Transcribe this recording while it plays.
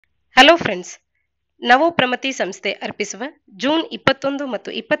Hello friends, ನವೋ-ಪ್ರಮತಿ ಸಂಸ್ಥೆ ಅರ್ಪಿಸುವ June 21 ಮತ್ತು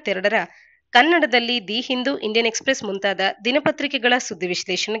 22ರ ಕನ್ನಡದಲ್ಲಿ ದಿ ಹಿಂದೂ, ಇಂಡಿಯನ್ ಎಕ್ಸ್‌ಪ್ರೆಸ್ ಮುಂತಾದ ದಿನಪತ್ರಿಕೆಗಳ ಸುದ್ದಿ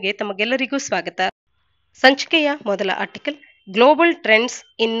ವಿಶ್ಲೇಷಣೆಗೆ ತಮಗೆಲ್ಲರಿಗೂ ಸ್ವಾಗತ. ಸಂಚಿಕೆಯ ಮೊದಲ ಆರ್ಟಿಕಲ್ ಗ್ಲೋಬಲ್ ಟ್ರೆಂಡ್ಸ್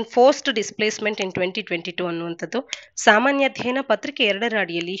ಇನ್ ಫೋರ್ಸ್ಡ್ ಡಿಸ್ಪ್ಲೇಸ್ಮೆಂಟ್ ಇನ್ 2022 ಅನ್ನುವಂಥದ್ದು. ಸಾಮಾನ್ಯ ಅಧ್ಯಯನ ಪತ್ರಿಕೆ 2ರ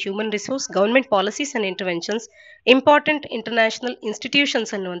ಅಡಿಯಲ್ಲಿ human resource, government policies and interventions, important international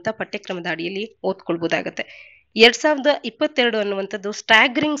institutions ಅನ್ನುವಂಥ ಪಠ್ಯಕ್ರಮದ ಅಡಿಯಲ್ಲಿ ಓದ್ಕೊಳ್ಬಹುದಾಗುತ್ತೆ. 2022 ಅನ್ನುವಂಥದ್ದು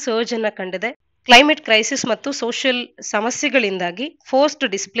ಸ್ಟ್ಯಾಗ್ರಿಂಗ್ ಸರ್ಜ್ ಅನ್ನ ಕಂಡಿದೆ. ಕ್ಲೈಮೇಟ್ ಕ್ರೈಸಿಸ್ ಮತ್ತು ಸೋಷಿಯಲ್ ಸಮಸ್ಯೆಗಳಿಂದಾಗಿ ಫೋರ್ಸ್ಡ್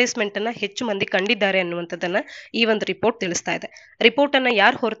ಡಿಸ್ಪ್ಲೇಸ್ಮೆಂಟ್ ಅನ್ನ ಹೆಚ್ಚು ಮಂದಿ ಕಂಡಿದ್ದಾರೆ ಅನ್ನುವಂಥದ್ದನ್ನ ಈ ಒಂದು ರಿಪೋರ್ಟ್ ತಿಳಿಸ್ತಾ ಇದೆ. ರಿಪೋರ್ಟ್ ಅನ್ನ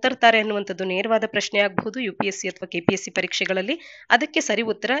ಯಾರು ಹೊರತರ್ತಾರೆ ಅನ್ನುವಂಥದ್ದು ನೇರವಾದ ಪ್ರಶ್ನೆ ಆಗಬಹುದು UPSC ಅಥವಾ KPSC ಪರೀಕ್ಷೆಗಳಲ್ಲಿ. ಅದಕ್ಕೆ ಸರಿ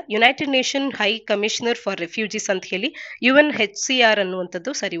ಉತ್ತರ United nation high commissioner for refugees ಅಂತ ಹೇಳಿ UNHCR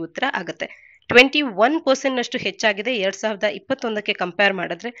ಅನ್ನುವಂಥದ್ದು ಸರಿ ಉತ್ತರ ಆಗುತ್ತೆ. 21% ನಷ್ಟು ಹೆಚ್ಚಾಗಿದೆ 2021ಕ್ಕೆ ಕಂಪೇರ್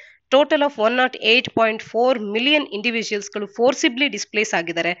ಮಾಡಿದ್ರೆ. Total of 108.4 million ಇಂಡಿವಿಜುವಲ್ಸ್ಗಳು forcibly displays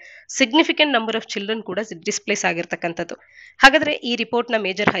ಆಗಿದ್ದಾರೆ. ಸಿಗ್ನಿಫಿಕೆಂಟ್ ನಂಬರ್ ಆಫ್ ಚಿಲ್ಡ್ರನ್ ಕೂಡ ಡಿಸ್ಪ್ಲೇಸ್ ಆಗಿರ್ತಕ್ಕಂಥದ್ದು. ಹಾಗಾದ್ರೆ ಈ ರಿಪೋರ್ಟ್ನ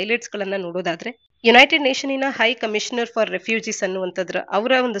ಮೇಜರ್ ಹೈಲೈಟ್ಸ್ ಗಳನ್ನ ನೋಡೋದಾದ್ರೆ, United ನೇಷನಿನ high commissioner for refugees ಅನ್ನುವಂಥದ್ರ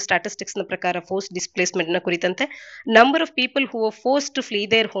ಅವರ ಒಂದು ಸ್ಟಾಟಿಸ್ಟಿಕ್ಸ್ ನ ಪ್ರಕಾರ ಫೋರ್ಸ್ ಡಿಸ್ಪ್ಲೇಸ್ಮೆಂಟ್ ನ ಕುರಿತಂತೆ number of people who are force to flee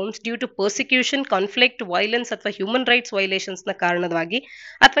there homes due to persecution, conflict, violence ಅಥವಾ ಹ್ಯೂಮನ್ ರೈಟ್ಸ್ ವೈಲೇಷನ್ಸ್ ನ ಕಾರಣವಾಗಿ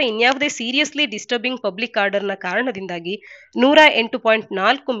ಅಥವಾ ಇನ್ಯಾವುದೇ ಸೀರಿಯಸ್ಲಿ ಡಿಸ್ಟರ್ಬಿಂಗ್ ಪಬ್ಲಿಕ್ ಆರ್ಡರ್ ನ ಕಾರಣದಿಂದಾಗಿ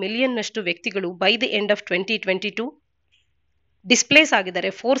 108.4 ಮಿಲಿಯನ್ ನಷ್ಟು ವ್ಯಕ್ತಿಗಳು by the end of 2022 displays ಆಗಿದ್ದಾರೆ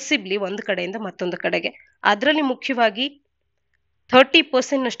ಫೋರ್ಸಿಬ್ಲಿ ಒಂದು ಕಡೆಯಿಂದ ಮತ್ತೊಂದು ಕಡೆಗೆ. ಅದರಲ್ಲಿ ಮುಖ್ಯವಾಗಿ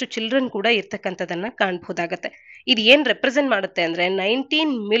 30% ನಷ್ಟು ಚಿಲ್ಡ್ರನ್ ಕೂಡ ಇರ್ತಕ್ಕಂಥದನ್ನ ಕಾಣಬಹುದಾಗತ್ತೆ. ಇದು ಏನ್ ರೆಪ್ರೆಸೆಂಟ್ ಮಾಡುತ್ತೆ ಅಂದ್ರೆ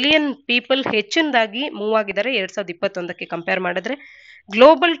 19 ಮಿಲಿಯನ್ ಪೀಪಲ್ ಹೆಚ್ಚಿನದಾಗಿ ಮೂವ್ ಆಗಿದ್ದಾರೆ 2021ಕ್ಕೆ ಕಂಪೇರ್ ಮಾಡಿದ್ರೆ.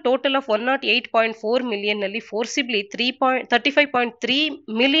 ಗ್ಲೋಬಲ್ ಟೋಟಲ್ ಆಫ್ 108.4 ಮಿಲಿಯನ್ ನಲ್ಲಿ forcibly 35.3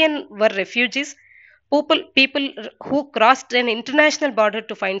 million var refugees, people who crossed N international border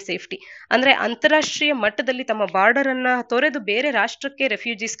to find safety. ಅಂದ್ರೆ ಅಂತಾರಾಷ್ಟ್ರೀಯ ಮಟ್ಟದಲ್ಲಿ ತಮ್ಮ ಬಾರ್ಡರ್ ಅನ್ನ ತೊರೆದು ಬೇರೆ ರಾಷ್ಟ್ರಕ್ಕೆ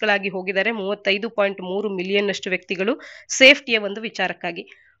ರೆಫ್ಯೂಜೀಸ್ ಗಳಾಗಿ ಹೋಗಿದ್ದಾರೆ 35.3 ಮಿಲಿಯನ್ ಅಷ್ಟು ವ್ಯಕ್ತಿಗಳು ಸೇಫ್ಟಿಯ ಒಂದು ವಿಚಾರಕ್ಕಾಗಿ.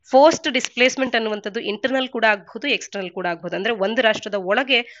 ಫೋರ್ಸ್ಡ್ ಡಿಸ್ಪ್ಲೇಸ್ಮೆಂಟ್ ಅನ್ನುವಂಥದ್ದು ಇಂಟರ್ನಲ್ ಕೂಡ ಆಗಬಹುದು, ಎಕ್ಸ್ಟರ್ನಲ್ ಕೂಡ ಆಗಬಹುದು. ಅಂದ್ರೆ ಒಂದು ರಾಷ್ಟ್ರದ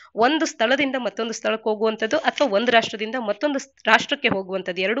ಒಳಗೆ ಒಂದು ಸ್ಥಳದಿಂದ ಮತ್ತೊಂದು ಸ್ಥಳಕ್ಕೆ ಹೋಗುವಂಥದ್ದು ಅಥವಾ ಒಂದು ರಾಷ್ಟ್ರದಿಂದ ಮತ್ತೊಂದು ರಾಷ್ಟ್ರಕ್ಕೆ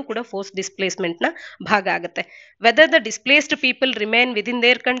ಹೋಗುವಂಥದ್ದು ಎರಡೂ ಕೂಡ ಫೋರ್ಸ್ ಡಿಸ್ಪ್ಲೇಸ್ಮೆಂಟ್ ನ ಭಾಗ ಆಗುತ್ತೆ. Whether the displaced people remain within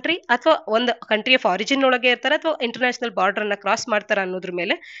there country ಅಥವಾ ಒಂದು ಕಂಟ್ರಿ ಆಫ್ ಆರಿಜಿನ್ ಒಳಗೆ ಇರ್ತಾರೆ ಅಥವಾ ಇಂಟರ್ನ್ಯಾಷನಲ್ ಬಾರ್ಡರ್ ಅನ್ನ ಕ್ರಾಸ್ ಮಾಡ್ತಾರ ಅನ್ನೋದ್ರ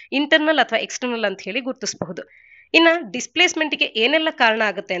ಮೇಲೆ ಇಂಟರ್ನಲ್ ಅಥವಾ ಎಕ್ಸ್ಟರ್ನಲ್ ಅಂತ ಹೇಳಿ ಗುರುತಿಸಬಹುದು. ಇನ್ನ ಡಿಸ್ಪ್ಲೇಸ್ಮೆಂಟ್ ಗೆ ಏನೆಲ್ಲ ಕಾರಣ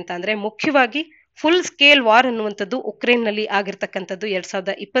ಆಗುತ್ತೆ ಅಂತ ಅಂದ್ರೆ, ಮುಖ್ಯವಾಗಿ ಫುಲ್ ಸ್ಕೇಲ್ ವಾರ್ ಅನ್ನುವಂಥದ್ದು ಉಕ್ರೇನ್ ನಲ್ಲಿ ಆಗಿರ್ತಕ್ಕಂಥದ್ದು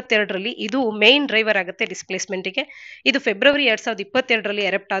 2022ರಲ್ಲಿ. ಇದು ಮೇನ್ ಡ್ರೈವರ್ ಆಗುತ್ತೆ ಡಿಸ್ಪ್ಲೇಸ್ಮೆಂಟ್ ಗೆ. ಇದು ಫೆಬ್ರವರಿ 2022ರಲ್ಲಿ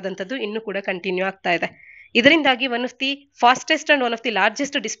ಎರಪ್ಟ್ ಆದಂಥದ್ದು, ಇನ್ನು ಕೂಡ ಕಂಟಿನ್ಯೂ ಆಗ್ತಾ ಇದೆ. ಇದರಿಂದಾಗಿ one of the fastest and one of the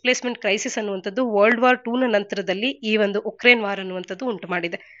largest displacement crisis ಅನ್ನುವಂಥದ್ದು ವರ್ಲ್ಡ್ ವಾರ್ 2ನ ನಂತರದಲ್ಲಿ ಈ ಒಂದು ಉಕ್ರೇನ್ ವಾರ್ ಅನ್ನುವಂಥದ್ದು ಉಂಟು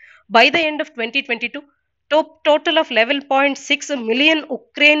ಮಾಡಿದೆ. By the end of 2022 total of 11.6 million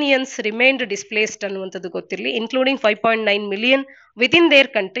ಉಕ್ರೇನಿಯನ್ಸ್ remained displaced ಅನ್ನುವಂಥದ್ದು ಗೊತ್ತಿರಲಿ, including 5.9 million within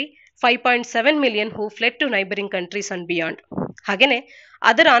there country, 5.7 million who ಫ್ಲೆಡ್ to neighbouring countries and beyond. ಹಾಗೇನೆ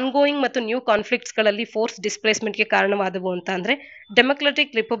ಅದರ ಆನ್ಗೋಯಿಂಗ್ ಮತ್ತು ನ್ಯೂ ಕಾನ್ಫ್ಲಿಕ್ಟ್ಸ್ ಗಳಲ್ಲಿ ಫೋರ್ಸ್ ಡಿಸ್ಪ್ಲೇಸ್ಮೆಂಟ್ ಗೆ ಕಾರಣವಾದವು ಅಂತ ಅಂದ್ರೆ,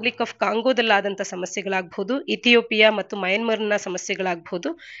 ಡೆಮೊಕ್ರೆಟಿಕ್ ರಿಪಬ್ಲಿಕ್ ಆಫ್ ಕಾಂಗೋದಲ್ಲಾದಂತಹ ಸಮಸ್ಯೆಗಳಾಗಬಹುದು, ಇಥಿಯೋಪಿಯಾ ಮತ್ತು ಮಯನ್ಮಾರ್ನ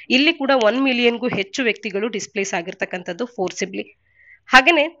ಸಮಸ್ಯೆಗಳಾಗಬಹುದು. ಇಲ್ಲಿ ಕೂಡ 1 ಮಿಲಿಯನ್ಗೂ ಹೆಚ್ಚು ವ್ಯಕ್ತಿಗಳು ಡಿಸ್ಪ್ಲೇಸ್ ಆಗಿರ್ತಕ್ಕಂಥದ್ದು ಫೋರ್ಸಿಬ್ಲಿ.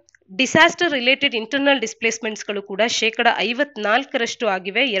 ಹಾಗೇನೆ ಡಿಸಾಸ್ಟರ್ ರಿಲೇಟೆಡ್ ಇಂಟರ್ನಲ್ ಡಿಸ್ಪ್ಲೇಸ್ಮೆಂಟ್ಸ್ ಗಳು ಕೂಡ 54%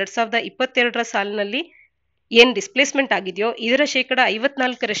 ಆಗಿವೆ. 2022ರ ಸಾಲಿನಲ್ಲಿ ಏನ್ ಡಿಸ್ಪ್ಲೇಸ್ಮೆಂಟ್ ಆಗಿದೆಯೋ ಇದರ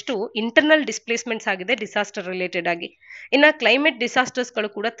 54% ಇಂಟರ್ನಲ್ ಡಿಸ್ಪ್ಲೇಸ್ಮೆಂಟ್ಸ್ ಆಗಿದೆ ಡಿಸಾಸ್ಟರ್ ರಿಲೇಟೆಡ್ ಆಗಿ. ಇನ್ನ ಕ್ಲೈಮೇಟ್ ಡಿಸಾಸ್ಟರ್ಸ್ ಗಳು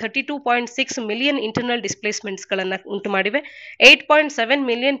ಕೂಡ 32.6 ಮಿಲಿಯನ್ ಇಂಟರ್ನಲ್ ಡಿಸ್ಪ್ಲೇಸ್ಮೆಂಟ್ಸ್ ಗಳನ್ನ ಉಂಟು ಮಾಡಿವೆ. 8.7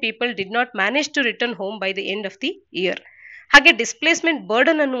 million people did not manage to return home by the end of the year. ಹಾಗೆ ಡಿಸ್ಪ್ಲೇಸ್ಮೆಂಟ್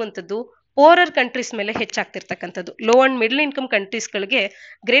ಬರ್ಡನ್ ಅನ್ನುವಂಥದ್ದು ಪೋರರ್ ಕಂಟ್ರೀಸ್ ಮೇಲೆ ಹೆಚ್ಚಾಗ್ತಿರ್ತಕ್ಕಂಥದ್ದು. Low and middle income countries ಗಳಿಗೆ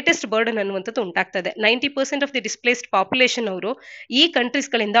ಗ್ರೇಟೆಸ್ಟ್ ಬರ್ಡನ್ ಅನ್ನುವಂಥದ್ದು ಉಂಟಾಗ್ತದೆ. 90% ಆಫ್ ದಿ ಡಿಸ್ಪ್ಲೇಸ್ಡ್ ಪಾಪ್ಯುಲೇಷನ್ ಅವರು ಈ ಕಂಟ್ರೀಸ್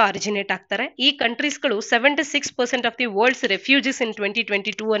ಗಳಿಂದ ಆರಿಜಿನೇಟ್ ಆಗ್ತಾರೆ. ಈ ಕಂಟ್ರೀಸ್ ಗಳು 76% ಆಫ್ ದಿ ವರ್ಲ್ಡ್ಸ್ ರೆಫ್ಯೂಜೀಸ್ ಇನ್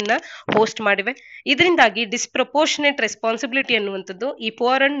 2022 ಅನ್ನ ಹೋಸ್ಟ್ ಮಾಡಿವೆ. ಇದರಿಂದಾಗಿ ಡಿಸ್ಪ್ರಪೋರ್ಷನೇಟ್ ರೆಸ್ಪಾನ್ಸಿಬಿಲಿಟಿ ಅನ್ನುವಂಥದ್ದು ಈ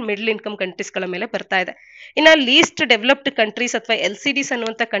four and middle income countries ಗಳ ಮೇಲೆ ಬರ್ತಾ ಇದೆ. ಇನ್ನ ಲೀಸ್ಟ್ ಡೆವಲಪ್ಡ್ ಕಂಟ್ರೀಸ್ ಅಥವಾ LCDs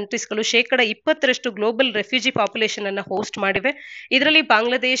ಅನ್ನುವಂಥ ಕಂಟ್ರೀಸ್ ಗಳು 20% ಗ್ಲೋಬಲ್ ರೆಫ್ಯೂಜಿ ಪಾಪ್ಯುಲೇಷನ್ ಅನ್ನ ಹೋಸ್ಟ್ ಮಾಡಿವೆ. ಇದರಲ್ಲಿ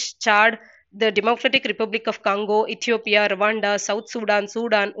Bangladesh, Chad, the democratic republic of Congo, Ethiopia, Rwanda, south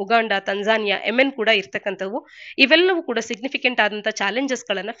Sudan, Uganda, ತಂಜಾನಿಯಾ, Yemen ಕೂಡ ಇರ್ತಕ್ಕಂಥವು. ಇವೆಲ್ಲವೂ ಕೂಡ ಸಿಗ್ನಿಫಿಕೆಂಟ್ ಆದಂತಹ ಚಾಲೆಂಜಸ್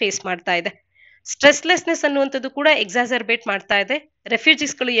ಗಳನ್ನ ಫೇಸ್ ಮಾಡ್ತಾ ಇದೆ. ಸ್ಟ್ರೆಸ್ಲೆಸ್ನೆಸ್ ಅನ್ನುವಂಥದ್ದು ಕೂಡ ಎಕ್ಸಾಸರ್ಬೇಟ್ ಮಾಡ್ತಾ ಇದೆ.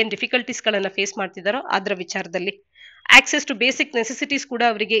 ರೆಫ್ಯೂಜೀಸ್ ಗಳು ಏನ್ ಡಿಫಿಕಲ್ಟೀಸ್ ಗಳನ್ನ ಫೇಸ್ ಮಾಡ್ತಿದಾರೋ ಅದರ ವಿಚಾರದಲ್ಲಿ. ಆಕ್ಸೆಸ್ ಟು ಬೇಸಿಕ್ ನೆಸೆಸಿಟೀಸ್ ಕೂಡ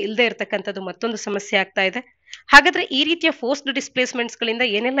ಅವರಿಗೆ ಇಲ್ಲದೆ ಇರತಕ್ಕಂಥದ್ದು ಮತ್ತೊಂದು ಸಮಸ್ಯೆ ಆಗ್ತಾ ಇದೆ. ಹಾಗಾದ್ರೆ ಈ ರೀತಿಯ ಫೋರ್ಸ್ಡ್ ಡಿಸ್ಪ್ಲೇಸ್ಮೆಂಟ್ಸ್ ಗಳಿಂದ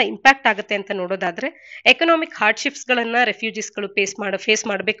ಏನೆಲ್ಲ ಇಂಪ್ಯಾಕ್ಟ್ ಆಗುತ್ತೆ ಅಂತ ನೋಡೋದಾದ್ರೆ, ಎಕನಾಮಿಕ್ ಹಾರ್ಡ್ಶಿಪ್ಸ್ ಗಳನ್ನ ರೆಫ್ಯೂಜೀಸ್ಗಳು ಫೇಸ್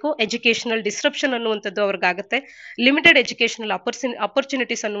ಮಾಡಬೇಕು. ಎಜುಕೇಶನಲ್ ಡಿಸ್ರಪ್ಷನ್ ಅನ್ನುವಂಥದ್ದು ಅವ್ರಿಗಾಗುತ್ತೆ. ಲಿಮಿಟೆಡ್ ಎಜುಕೇಶನಲ್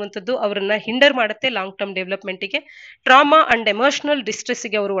ಅಪರ್ಚುನಿಟೀಸ್ ಅನ್ನುವಂಥದ್ದು ಅವರನ್ನ ಹಿಂಡರ್ ಮಾಡುತ್ತೆ long term ಡೆವಲಪ್ಮೆಂಟ್ಗೆ. Trauma and emotional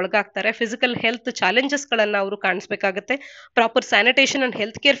ಡಿಸ್ಟ್ರೆಸ್ಗೆ ಅವರು ಒಳಗಾಗ್ತಾರೆ. ಫಿಸಿಕಲ್ ಹೆಲ್ತ್ ಚಾಲೆಂಜಸ್ ಗಳನ್ನ ಅವರು ಕಾಣಿಸಬೇಕಾಗುತ್ತೆ. Proper sanitation and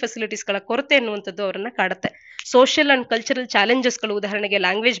health care facilities ಗಳ ಕೊರತೆ ಅನ್ನುವಂಥದ್ದು ಅವರನ್ನ ಕಾಡುತ್ತೆ. ಸೋಷಿಯಲ್ ಅಂಡ್ ಕಲ್ಚರಲ್ ಚಾಲೆಂಜಸ್ಗಳು, ಉದಾಹರಣೆಗೆ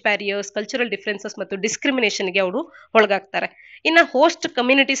ಲ್ಯಾಂಗ್ವೇಜ್ ಬ್ಯಾರಿಯರ್ಸ್, ಕಲ್ಚರಲ್ ಡಿಫರೆನ್ಸಸ್ ಮತ್ತು ಡಿಸ್ಕ್ರಿಮಿನೇಷನ್ಗೆ ಅವರು ಒಳಗಾಗ್ತಾರೆ. ಇನ್ನ ಹೋಸ್ಟ್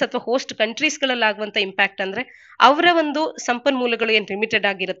ಕಮ್ಯುನಿಟೀಸ್ ಅಥವಾ ಹೋಸ್ಟ್ ಕಂಟ್ರೀಸ್ ಗಳಲ್ಲಿ ಆಗುವಂತ ಇಂಪ್ಯಾಕ್ಟ್ ಅಂದ್ರೆ, ಅವರ ಒಂದು ಸಂಪನ್ಮೂಲಗಳು ಏನ್ ಲಿಮಿಟೆಡ್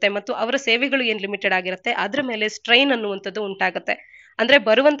ಆಗಿರುತ್ತೆ ಮತ್ತು ಅವರ ಸೇವೆಗಳು ಏನ್ ಲಿಮಿಟೆಡ್ ಆಗಿರುತ್ತೆ, ಅದರ ಮೇಲೆ ಸ್ಟ್ರೈನ್ ಅನ್ನುವಂಥದ್ದು ಉಂಟಾಗುತ್ತೆ. ಅಂದ್ರೆ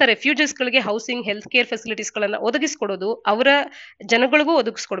ಬರುವಂತ ರೆಫ್ಯೂಜೀಸ್ ಗಳಿಗೆ ಹೌಸಿಂಗ್, ಹೆಲ್ತ್ ಕೇರ್ ಫೆಸಿಲಿಟೀಸ್ ಗಳನ್ನ ಒದಗಿಸ್ಕೊಡೋದು ಅವರ ಜನಗಳಿಗೂ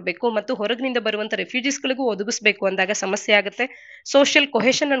ಒದಗಿಸ್ಕೊಡ್ಬೇಕು ಮತ್ತು ಹೊರಗಿನಿಂದ ಬರುವಂತ ರೆಫ್ಯೂಜೀಸ್ ಗಳಿಗೂ ಒದಗಿಸಬೇಕು ಅಂದಾಗ ಸಮಸ್ಯೆ ಆಗುತ್ತೆ. Social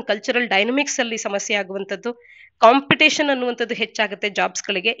cohesion and cultural dynamics ಅಲ್ಲಿ ಸಮಸ್ಯೆ ಆಗುವಂತದ್ದು, ಕಾಂಪಿಟೇಷನ್ ಅನ್ನುವಂಥದ್ದು ಹೆಚ್ಚಾಗುತ್ತೆ ಜಾಬ್ಸ್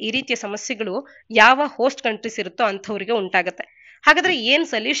ಗಳಿಗೆ. ಈ ರೀತಿಯ ಸಮಸ್ಯೆಗಳು ಯಾವ ಹೋಸ್ಟ್ ಕಂಟ್ರೀಸ್ ಇರುತ್ತೋ ಅಂಥವರಿಗೆ ಉಂಟಾಗುತ್ತೆ. ಹಾಗಾದ್ರೆ ಏನ್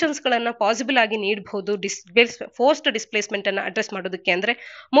ಸೊಲ್ಯೂಷನ್ಸ್ ಗಳನ್ನ ಪಾಸಿಬಲ್ ಆಗಿ ನೀಡಬಹುದು ಫೋರ್ಸ್ಡ್ ಡಿಸ್ಪ್ಲೇಸ್ಮೆಂಟ್ ಅನ್ನ ಅಡ್ರೆಸ್ ಮಾಡೋದಕ್ಕೆ ಅಂದ್ರೆ,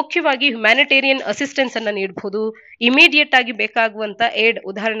 ಮುಖ್ಯವಾಗಿ ಹ್ಯುಮ್ಯಾನಿಟೇರಿಯನ್ ಅಸಿಸ್ಟೆನ್ಸ್ ಅನ್ನ ನೀಡಬಹುದು. ಇಮಿಡಿಯೇಟ್ ಆಗಿ ಬೇಕಾಗುವಂತ ಏಡ್,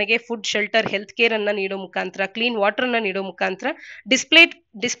 ಉದಾಹರಣೆಗೆ ಫುಡ್, ಶೆಲ್ಟರ್, ಹೆಲ್ತ್ ಕೇರ್ ಅನ್ನ ನೀಡೋ ಮುಖಾಂತರ, ಕ್ಲೀನ್ ವಾಟರ್ ಅನ್ನ ನೀಡೋ ಮುಖಾಂತರ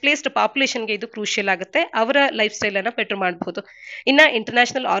ಡಿಸ್ಪ್ಲೇಸ್ಡ್ ಪಾಪ್ಯುಲೇಷನ್ಗೆ ಇದು ಕ್ರೂಷಿಯಲ್ ಆಗುತ್ತೆ. ಅವರ ಲೈಫ್ ಸ್ಟೈಲ್ ಅನ್ನ ಬೆಟರ್ ಮಾಡಬಹುದು. ಇನ್ನ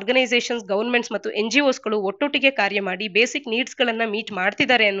ಇಂಟರ್ನ್ಯಾಷನಲ್ ಆರ್ಗನೈಸೇಷನ್ಸ್, ಗವರ್ಮೆಂಟ್ಸ್ ಮತ್ತು NGOs ಗಳು ಒಟ್ಟೊಟ್ಟಿಗೆ ಕಾರ್ಯ ಮಾಡಿ ಬೇಸಿಕ್ ನೀಡ್ಸ್ ಗಳನ್ನ ಮೀಟ್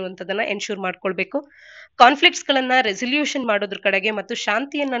ಮಾಡ್ತಿದ್ದಾರೆ ಅನ್ನುವಂಥದ್ದನ್ನ ಎನ್ಶೂರ್ ಮಾಡ್ಕೊಳ್ಬೇಕು. ಕಾನ್ಫ್ಲಿಕ್ಟ್ಸ್ ಗಳನ್ನ ರೆಸಲ್ಯೂಷನ್ ಮಾಡೋದ್ರ ಕಡೆಗೆ ಮತ್ತು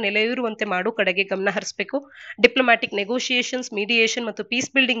ಶಾಂತಿಯನ್ನ ನೆಲೆಯೂರುವಂತೆ ಮಾಡೋ ಕಡೆಗೆ ಗಮನ ಹರಿಸಬೇಕು. ಡಿಪ್ಲೊಮ್ಯಾಟಿಕ್ ನೆಗೋಷಿಯೇಷನ್ಸ್, ಮೀಡಿಯೇಷನ್ ಮತ್ತು ಪೀಸ್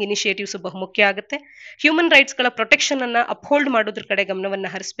ಬಿಲ್ಡಿಂಗ್ ಇನಿಷಿಯೇಟಿವ್ಸ್ ಬಹುಮುಖ್ಯ ಆಗುತ್ತೆ. ಹ್ಯೂಮನ್ ರೈಟ್ಸ್ ಗಳ ಪ್ರೊಟೆಕ್ಷನ್ ಅನ್ನ ಅಪ್ಹೋಲ್ಡ್ ಮಾಡೋದ್ರ ಕಡೆ ಗಮನವನ್ನ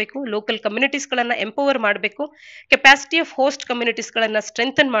ಹರಿಸಬೇಕು. ಲೋಕಲ್ ಕಮ್ಯುನಿಟೀಸ್ ಗಳನ್ನ ಎಂಪವರ್ ಮಾಡಬೇಕು. ಕೆಪಾಸಿಟಿ ಆಫ್ ಹೋಸ್ಟ್ ಕಮ್ಯುನಿಟೀಸ್ ಗಳನ್ನ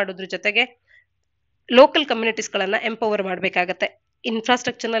ಸ್ಟ್ರೆಂಥನ್ ಮಾಡೋದ್ರ ಜೊತೆಗೆ ಲೋಕಲ್ ಕಮ್ಯುನಿಟೀಸ್ ಗಳನ್ನ ಎಂಪವರ್ ಮಾಡಬೇಕಾಗತ್ತೆ.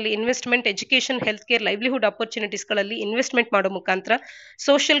 ಇನ್ಫ್ರಾಸ್ಟ್ರಕ್ಚರ್ ನಲ್ಲಿ investment, education, health care, livelihood opportunities ಗಳಲ್ಲಿ ಇನ್ವೆಸ್ಟ್ಮೆಂಟ್ ಮಾಡೋ ಮುಖಾಂತರ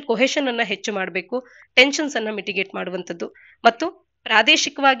ಸೋಷಿಯಲ್ ಕೊಹೆಷನ್ ಅನ್ನ ಹೆಚ್ಚು ಮಾಡಬೇಕು. ಟೆನ್ಷನ್ಸ್ ಅನ್ನ ಮಿಟಿಗೇಟ್ ಮಾಡುವಂತದ್ದು ಮತ್ತು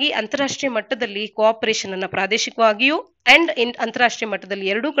ಪ್ರಾದೇಶಿಕವಾಗಿ ಅಂತಾರಾಷ್ಟ್ರೀಯ ಮಟ್ಟದಲ್ಲಿ ಕೋಆಪರೇಷನ್ ಅನ್ನ, ಪ್ರಾದೇಶಿಕವಾಗಿಯೂ ಅಂಡ್ ಅಂತಾರಾಷ್ಟ್ರೀಯ ಮಟ್ಟದಲ್ಲಿ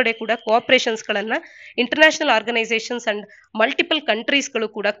ಎರಡೂ ಕಡೆ ಕೂಡ ಕೋಆಪರೇಷನ್ಸ್ ಗಳನ್ನ international organisations and multiple countries ಗಳು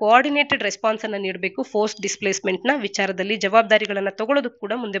ಕೂಡ ಕೋಆರ್ಡಿನೇಟೆಡ್ ರೆಸ್ಪಾನ್ಸ್ ಅನ್ನ ನೀಡಬೇಕು. ಫೋರ್ಸ್ ಡಿಸ್ಪ್ಲೇಸ್ಮೆಂಟ್ ನ ವಿಚಾರದಲ್ಲಿ ಜವಾಬ್ದಾರಿಗಳನ್ನ ತಗೊಳ್ಳೋದಕ್ಕೆ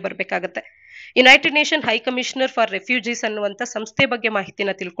ಕೂಡ ಮುಂದೆ ಬರಬೇಕಾಗುತ್ತೆ. United nation high commissioner for refugees ಅನ್ನುವಂತ ಸಂಸ್ಥೆ ಬಗ್ಗೆ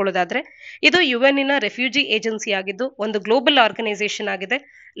ಮಾಹಿತಿನ ತಿಳ್ಕೊಳ್ಳೋದಾದ್ರೆ, ಇದು UN ರೆಫ್ಯೂಜಿ ಏಜೆನ್ಸಿ ಆಗಿದ್ದು ಒಂದು ಗ್ಲೋಬಲ್ ಆರ್ಗನೈಸೇಷನ್ ಆಗಿದೆ.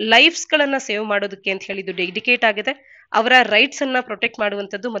 ಲೈಫ್ಸ್ ಗಳನ್ನ ಸೇವ್ ಮಾಡೋದಕ್ಕೆ ಅಂತ ಹೇಳಿದ್ದು ಡೆಡಿಕೇಟ್ ಆಗಿದೆ. ಅವರ ರೈಟ್ಸ್ ಅನ್ನ ಪ್ರೊಟೆಕ್ಟ್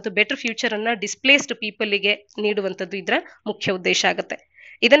ಮಾಡುವಂತದ್ದು ಮತ್ತು ಬೆಟರ್ ಫ್ಯೂಚರ್ ಅನ್ನ ಡಿಸ್ಪ್ಲೇಸ್ಡ್ ಪೀಪಲ್ ಗೆ ನೀಡುವಂತದ್ದು ಇದರ ಮುಖ್ಯ ಉದ್ದೇಶ ಆಗುತ್ತೆ.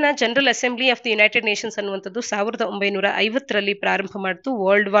 ಇದನ್ನ general assembly of the United Nations ಅನ್ನುವಂಥದ್ದು 1950ರಲ್ಲಿ ಪ್ರಾರಂಭ ಮಾಡಿತು.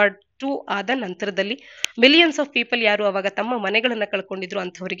 ವರ್ಲ್ಡ್ ವಾರ್ II ಆದ ನಂತರದಲ್ಲಿ ಮಿಲಿಯನ್ಸ್ ಆಫ್ ಪೀಪಲ್ ಯಾರು ಅವಾಗ ತಮ್ಮ ಮನೆಗಳನ್ನ ಕಳ್ಕೊಂಡಿದ್ರು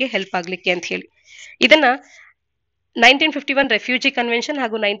ಅಂಥವರಿಗೆ ಹೆಲ್ಪ್ ಆಗ್ಲಿಕ್ಕೆ ಅಂತ ಹೇಳಿ ಇದನ್ನ 1951 ರೆಫ್ಯೂಜಿ ಕನ್ವೆನ್ಷನ್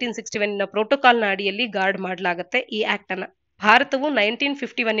ಹಾಗೂ 1961 ಪ್ರೋಟೋಕಾಲ್ ನ ಅಡಿಯಲ್ಲಿ ಗಾರ್ಡ್ ಮಾಡಲಾಗುತ್ತೆ ಈ ಆಕ್ಟ್ ಅನ್ನ. ಭಾರತವು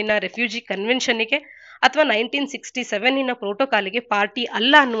 1951 ರೆಫ್ಯೂಜಿ ಕನ್ವೆನ್ಷನ್ಗೆ ಅಥವಾ 1967 ಪ್ರೋಟೋಕಾಲ್ಗೆ ಪಾರ್ಟಿ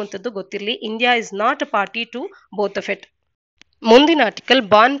ಅಲ್ಲ ಅನ್ನುವಂಥದ್ದು ಗೊತ್ತಿರಲಿ. India is not a party to both of it. ಮುಂದಿನ ಆರ್ಟಿಕಲ್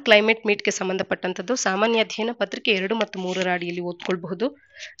ಬಾನ್ ಕ್ಲೈಮೇಟ್ ಮೀಟ್ಗೆ ಸಂಬಂಧಪಟ್ಟಂತದ್ದು. ಸಾಮಾನ್ಯ ಅಧ್ಯಯನ ಪತ್ರಿಕೆ 2 ಮತ್ತು 3ರ ಅಡಿಯಲ್ಲಿ ಓದ್ಕೊಳ್ಬಹುದು.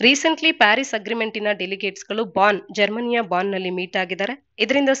 ರೀಸೆಂಟ್ಲಿ ಪ್ಯಾರಿಸ್ ಅಗ್ರಿಮೆಂಟಿನ ಡೆಲಿಗೇಟ್ಸ್ಗಳು ಜರ್ಮನಿಯ ಬಾನ್ನಲ್ಲಿ ಮೀಟ್ ಆಗಿದ್ದಾರೆ.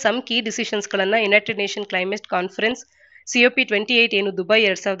 ಇದರಿಂದ ಸಮ್ ಕೀ ಡಿಸಿಷನ್ಸ್ ಗಳನ್ನ United nation climate conference COP28 ಏನು ದುಬೈ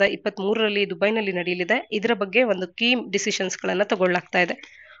 2023ರಲ್ಲಿ ದುಬೈನಲ್ಲಿ ನಡೆಯಲಿದೆ, ಇದರ ಬಗ್ಗೆ ಒಂದು ಕೀ ಡಿಸಿಷನ್ಸ್ ಗಳನ್ನ ತಗೊಳ್ಳಾಗ್ತಾ ಇದೆ.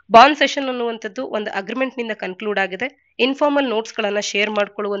 ಬಾನ್ ಸೆಷನ್ ಅನ್ನುವಂಥದ್ದು ಒಂದು ಅಗ್ರಿಮೆಂಟ್ ನಿಂದ ಕನ್ಕ್ಲೂಡ್ ಆಗಿದೆ. ಇನ್ಫಾರ್ಮಲ್ ನೋಟ್ಸ್ ಗಳನ್ನ ಶೇರ್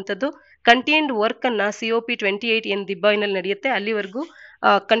ಮಾಡ್ಕೊಳ್ಳುವಂಥದ್ದು, ಕಂಟಿನ್ಯೂಡ್ ವರ್ಕ್ ಅನ್ನ COP28 ಏನು ದುಬೈನಲ್ಲಿ ನಡೆಯುತ್ತೆ ಅಲ್ಲಿವರೆಗೂ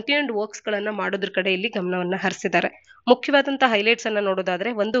ಕಂಟಿನ್ಯೂಡ್ ವರ್ಕ್ಸ್ ಗಳನ್ನ ಮಾಡೋದ್ರ ಕಡೆ ಇಲ್ಲಿ ಗಮನವನ್ನ ಹರಿಸಿದ್ದಾರೆ. ಮುಖ್ಯವಾದಂತಹ ಹೈಲೈಟ್ಸ್ ಅನ್ನ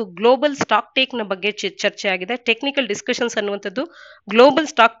ನೋಡೋದಾದ್ರೆ, ಒಂದು ಗ್ಲೋಬಲ್ ಸ್ಟಾಕ್ ಟೇಕ್ ನ ಬಗ್ಗೆ ಚರ್ಚೆ ಆಗಿದೆ. ಟೆಕ್ನಿಕಲ್ ಡಿಸ್ಕಷನ್ಸ್ ಅನ್ನುವಂಥದ್ದು ಗ್ಲೋಬಲ್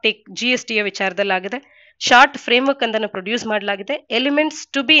ಸ್ಟಾಕ್ ಟೇಕ್ GST ಯ ವಿಚಾರದಲ್ಲಾಗಿದೆ. ಶಾರ್ಟ್ ಫ್ರೇಮ್ವರ್ಕ್ ಅನ್ನು ಪ್ರೊಡ್ಯೂಸ್ ಮಾಡಲಾಗಿದೆ. Elements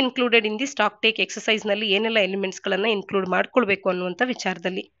to be included in the stock take exercise ನಲ್ಲಿ ಏನೆಲ್ಲ ಎಲಿಮೆಂಟ್ಸ್ ಗಳನ್ನ ಇನ್ಕ್ಲೂಡ್ ಮಾಡ್ಕೊಳ್ಬೇಕು ಅನ್ನುವಂಥ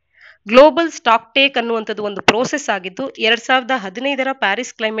ವಿಚಾರದಲ್ಲಿ. ಗ್ಲೋಬಲ್ ಸ್ಟಾಕ್ ಟೇಕ್ ಅನ್ನುವಂಥದ್ದು ಒಂದು ಪ್ರೋಸೆಸ್ ಆಗಿದ್ದು 2015ರ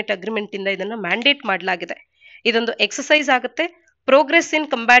ಪ್ಯಾರಿಸ್ ಕ್ಲೈಮೇಟ್ ಅಗ್ರಿಮೆಂಟ್ ಇಂದ ಇದನ್ನ ಮ್ಯಾಂಡೇಟ್ ಮಾಡಲಾಗಿದೆ. ಇದೊಂದು ಎಕ್ಸಸೈಸ್ ಆಗುತ್ತೆ. ಪ್ರೋಗ್ರೆಸ್ ಇನ್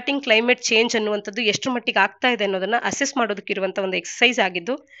ಕಂಬ್ಯಾಟಿಂಗ್ ಕ್ಲೈಮೇಟ್ ಚೇಂಜ್ ಅನ್ನುವಂಥದ್ದು ಎಷ್ಟು ಮಟ್ಟಿಗೆ ಆಗ್ತಾ ಇದೆ ಅನ್ನೋದನ್ನ ಅಸೆಸ್ ಮಾಡೋದಕ್ಕಿರುವಂತಹ ಒಂದು ಎಕ್ಸಸೈಸ್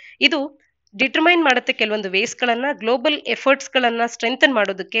ಆಗಿದ್ದು, ಇದು ಡಿಟರ್ಮೈನ್ ಮಾಡುತ್ತೆ ಕೆಲವೊಂದು ವೇಸ್ ಗಳನ್ನ, ಗ್ಲೋಬಲ್ ಎಫರ್ಟ್ಸ್ ಗಳನ್ನ ಸ್ಟ್ರೆಂಥನ್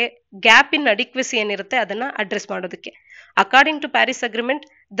ಮಾಡೋದಕ್ಕೆ, ಗ್ಯಾಪ್ ಇನ್ ಅಡಿಕ್ವೆಸಿ ಏನಿರುತ್ತೆ ಅದನ್ನ ಅಡ್ರೆಸ್ ಮಾಡೋದಕ್ಕೆ. According to Paris agreement,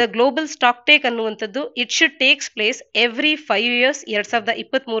 the global stock take ಅನ್ನುವಂಥದ್ದು it should takes place every 5 years.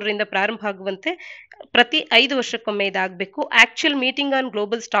 2023ರಿಂದ ಪ್ರಾರಂಭ ಆಗುವಂತೆ ಪ್ರತಿ 5 ವರ್ಷಕ್ಕೊಮ್ಮೆ ಇದಾಗಬೇಕು. Actual meeting on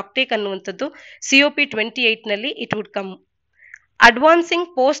global stock take ಅನ್ನುವಂಥದ್ದು COP28 ನಲ್ಲಿ it would come. Advancing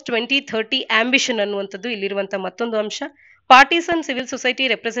post 2030 ambition ಅನ್ನುವಂಥದ್ದು ಇಲ್ಲಿರುವಂತಹ ಮತ್ತೊಂದು ಅಂಶ. Parties and civil society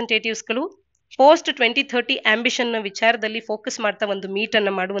representatives ಗಳು ಪೋಸ್ಟ್ 2030 ಆಂಬಿಷನ್ ನ ವಿಚಾರದಲ್ಲಿ ಫೋಕಸ್ ಮಾಡ್ತಾ ಒಂದು ಮೀಟ್ ಅನ್ನ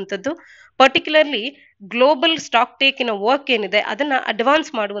ಮಾಡುವಂಥದ್ದು. ಪರ್ಟಿಕ್ಯುಲರ್ಲಿ ಗ್ಲೋಬಲ್ ಸ್ಟಾಕ್ ಟೇಕ್ ಇನ ವರ್ಕ್ ಏನಿದೆ ಅದನ್ನ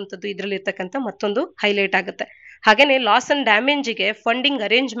ಅಡ್ವಾನ್ಸ್ ಮಾಡುವಂಥದ್ದು ಇದರಲ್ಲಿ ಇರ್ತಕ್ಕಂಥ ಮತ್ತೊಂದು ಹೈಲೈಟ್ ಆಗುತ್ತೆ. ಹಾಗೇನೆ ಲಾಸ್ ಅಂಡ್ ಡ್ಯಾಮೇಜ್ಗೆ ಫಂಡಿಂಗ್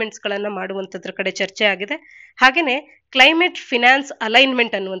ಅರೇಂಜ್ಮೆಂಟ್ಸ್ ಗಳನ್ನ ಮಾಡುವಂತದ್ರ ಕಡೆ ಚರ್ಚೆ ಆಗಿದೆ. ಹಾಗೇನೆ ಕ್ಲೈಮೇಟ್ ಫಿನಾನ್ಸ್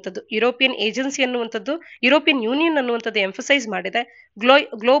ಅಲೈನ್ಮೆಂಟ್ ಅನ್ನುವಂಥದ್ದು ಯುರೋಪಿಯನ್ ಏಜೆನ್ಸಿ ಅನ್ನುವಂಥದ್ದು ಯುರೋಪಿಯನ್ ಯೂನಿಯನ್ ಅನ್ನುವಂಥದ್ದು ಎಂಫಸೈಸ್ ಮಾಡಿದೆ.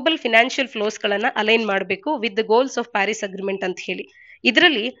 ಗ್ಲೋಬಲ್ ಫಿನಾನ್ಷಿಯಲ್ ಫ್ಲೋಸ್ ಗಳನ್ನ ಅಲೈನ್ ಮಾಡಬೇಕು with the goals of Paris agreement ಅಂತ ಹೇಳಿ.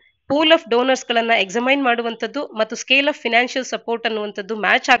 ಇದರಲ್ಲಿ ಪೂಲ್ ಆಫ್ ಡೋನರ್ಸ್ ಗಳನ್ನ ಎಕ್ಸಾಮೈನ್ ಮಾಡುವಂಥದ್ದು ಮತ್ತು ಸ್ಕೇಲ್ ಆಫ್ ಫಿನಾನ್ಷಿಯಲ್ ಸಪೋರ್ಟ್ ಅನ್ನುವಂಥದ್ದು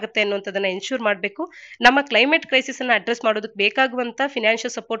ಮ್ಯಾಚ್ ಆಗುತ್ತೆ ಅನ್ನುವಂಥದ್ದನ್ನ ಎನ್ಶೂರ್ ಮಾಡಬೇಕು. ನಮ್ಮ ಕ್ಲೈಮೇಟ್ ಕ್ರೈಸಿಸ್ ಅನ್ನ ಅಡ್ರೆಸ್ ಮಾಡೋದಕ್ಕೆ ಬೇಕಾಗುವಂತ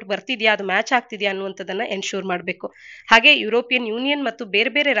ಫಿನಾನ್ಷಿಯಲ್ ಸಪೋರ್ಟ್ ಬರ್ತಿದ್ಯಾ, ಅದು ಮ್ಯಾಚ್ ಆಗ್ತಿದ್ಯಾ ಅನ್ನುವಂಥದ್ದನ್ನ ಎನ್ಶೂರ್ ಮಾಡಬೇಕು. ಹಾಗೆ ಯುರೋಪಿಯನ್ ಯೂನಿಯನ್ ಮತ್ತು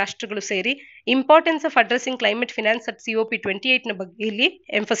ಬೇರೆ ಬೇರೆ ರಾಷ್ಟ್ರಗಳು ಸೇರಿ importance of addressing climate finance at COP28 ನ ಬಗ್ಗೆ ಇಲ್ಲಿ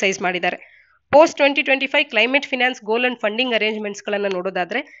ಎಂಫಸೈಸ್ ಮಾಡಿದ್ದಾರೆ. Post 2025 climate finance goal and funding arrangements ಗಳನ್ನ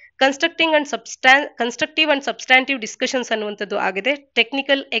ನೋಡೋದಾದ್ರೆ ಕನ್ಸ್ಟ್ರಕ್ಟಿವ್ ಅಂಡ್ ಸಬ್ಸ್ಟಾಂಟಿವ್ ಡಿಸ್ಕಷನ್ಸ್ ಅನ್ನುವಂಥದ್ದು ಆಗಿದೆ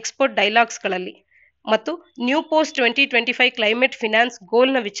ಟೆಕ್ನಿಕಲ್ ಎಕ್ಸ್ಪರ್ಟ್ ಡೈಲಾಗ್ಸ್ ಗಳಲ್ಲಿ. ಮತ್ತು ನ್ಯೂ ಪೋಸ್ಟ್ 2025 ಕ್ಲೈಮೇಟ್ ಫಿನಾನ್ಸ್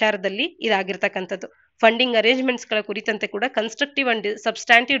ಗೋಲ್ ನ ವಿಚಾರದಲ್ಲಿ ಇದಾಗಿರ್ತಕ್ಕಂಥದ್ದು. ಫಂಡಿಂಗ್ ಅರೇಂಜ್ಮೆಂಟ್ಸ್ ಗಳ ಕುರಿತಂತೆ ಕೂಡ ಕನ್ಸ್ಟ್ರಕ್ಟಿವ್ ಅಂಡ್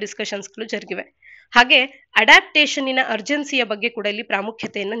ಸಬ್ಸ್ಟಾಂಟಿವ್ ಡಿಸ್ಕಷನ್ಸ್ ಗಳು ಜರುಗಿವೆ. ಹಾಗೆ ಅಡಾಪ್ಟೇಷನ್ನಿನ ಅರ್ಜೆನ್ಸಿಯ ಬಗ್ಗೆ ಕೂಡ ಇಲ್ಲಿ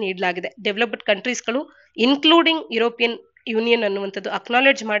ಪ್ರಾಮುಖ್ಯತೆಯನ್ನು ನೀಡಲಾಗಿದೆ. ಡೆವಲಪ್ಡ್ ಕಂಟ್ರೀಸ್ಗಳು ಇನ್ಕ್ಲೂಡಿಂಗ್ ಯುರೋಪಿಯನ್ ಯೂನಿಯನ್ ಅನ್ನುವಂಥದ್ದು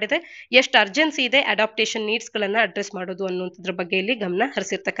ಅಕ್ನಾಲೆಡ್ಜ್ ಮಾಡಿದೆ ಎಷ್ಟು ಅರ್ಜೆನ್ಸಿ ಇದೆ ಅಡಾಪ್ಟೇಷನ್ ನೀಡ್ಸ್ ಗಳನ್ನ ಅಡ್ರೆಸ್ ಮಾಡೋದು ಅನ್ನುವಂಥದ್ರ ಬಗ್ಗೆ ಇಲ್ಲಿ ಗಮನ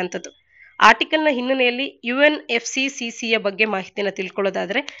ಹರಿಸಿರ್ತಕ್ಕಂಥದ್ದು. ಆರ್ಟಿಕಲ್ ನ ಹಿನ್ನೆಲೆಯಲ್ಲಿ UNFCCC ಬಗ್ಗೆ ಮಾಹಿತಿಯನ್ನು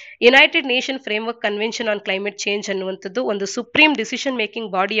ತಿಳ್ಕೊಳ್ಳೋದಾದ್ರೆ United nation framework convention on climate change ಅನ್ನುವಂಥದ್ದು ಒಂದು supreme decision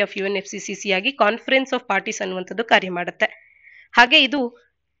making body of UNFCCC ಆಗಿ ಕಾನ್ಫರೆನ್ಸ್ ಆಫ್ ಪಾರ್ಟೀಸ್ ಅನ್ನುವಂಥದ್ದು ಕಾರ್ಯ ಮಾಡುತ್ತೆ. ಹಾಗೆ ಇದು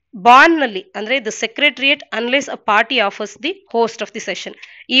ಬಾನ್ ನಲ್ಲಿ ಅಂದ್ರೆ the secretariat unless a party offers the host of the session.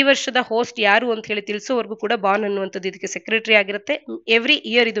 ಈ ವರ್ಷದ ಹೋಸ್ಟ್ ಯಾರು ಅಂತ ಹೇಳಿ ತಿಳಿಸೋವರೆಗೂ ಕೂಡ ಬಾನ್ ಅನ್ನುವಂಥದ್ದು ಇದಕ್ಕೆ ಸೆಕ್ರೆಟರಿ ಆಗಿರುತ್ತೆ. ಎವ್ರಿ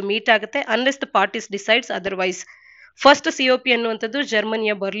ಇಯರ್ ಇದು ಮೀಟ್ ಆಗುತ್ತೆ unless the parties decides otherwise. First COP ಅನ್ನುವಂಥದ್ದು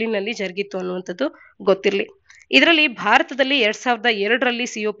ಜರ್ಮನಿಯ ಬರ್ಲಿನ್ ನಲ್ಲಿ ಜರುಗಿತ್ತು ಅನ್ನುವಂಥದ್ದು ಗೊತ್ತಿರಲಿ. ಇದರಲ್ಲಿ ಭಾರತದಲ್ಲಿ 2002ರಲ್ಲಿ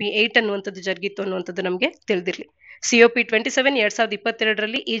COP8 ಅನ್ನುವಂಥದ್ದು ಜರುಗಿತ್ತು ಅನ್ನುವಂಥದ್ದು ನಮಗೆ ತಿಳಿದಿರಲಿ. COP27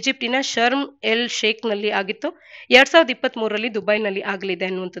 2022ರಲ್ಲಿ ಈಜಿಪ್ಟಿನ ಶರ್ಮ್ ಎಲ್ ಶೇಖ್ ನಲ್ಲಿ ಆಗಿತ್ತು. 2023ರಲ್ಲಿ ದುಬೈನಲ್ಲಿ ಆಗಲಿದೆ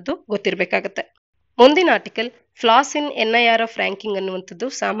ಅನ್ನುವಂಥದ್ದು ಗೊತ್ತಿರಬೇಕಾಗತ್ತೆ. ಮುಂದಿನ ಆರ್ಟಿಕಲ್ ಫ್ಲಾಸ್ ಇನ್ NIRF ರ್ಯಾಂಕಿಂಗ್ ಅನ್ನುವಂಥದ್ದು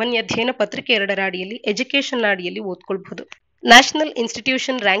ಸಾಮಾನ್ಯ ಅಧ್ಯಯನ ಪತ್ರಿಕೆ 2ರ ಅಡಿಯಲ್ಲಿ ಎಜುಕೇಶನ್ ಅಡಿಯಲ್ಲಿ ಓದ್ಕೊಳ್ಬಹುದು. ನ್ಯಾಷನಲ್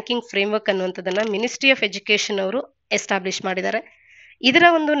ಇನ್ಸ್ಟಿಟ್ಯೂಷನ್ ರ್ಯಾಂಕಿಂಗ್ ಫ್ರೇಮ್ವರ್ಕ್ ಅನ್ನುವಂಥದ್ದನ್ನ ಮಿನಿಸ್ಟ್ರಿ ಆಫ್ ಎಜುಕೇಶನ್ ಅವರು ಎಸ್ಟಾಬ್ಲಿಷ್ ಮಾಡಿದ್ದಾರೆ. ಇದರ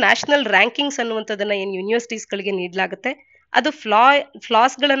ಒಂದು ನ್ಯಾಷನಲ್ ರ್ಯಾಂಕಿಂಗ್ಸ್ ಅನ್ನುವಂಥದ್ದನ್ನ ಏನು ಯೂನಿವರ್ಸಿಟೀಸ್ ಗಳಿಗೆ ನೀಡಲಾಗುತ್ತೆ ಅದು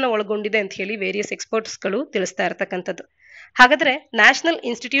ಫ್ಲಾಸ್ ಗಳನ್ನ ಒಳಗೊಂಡಿದೆ ಅಂತ ಹೇಳಿ ವೇರಿಯಸ್ ಎಕ್ಸ್ಪರ್ಟ್ಸ್ ಗಳು ತಿಳಿಸ್ತಾ ಇರತಕ್ಕಂಥದ್ದು. ಹಾಗಾದ್ರೆ ನ್ಯಾಷನಲ್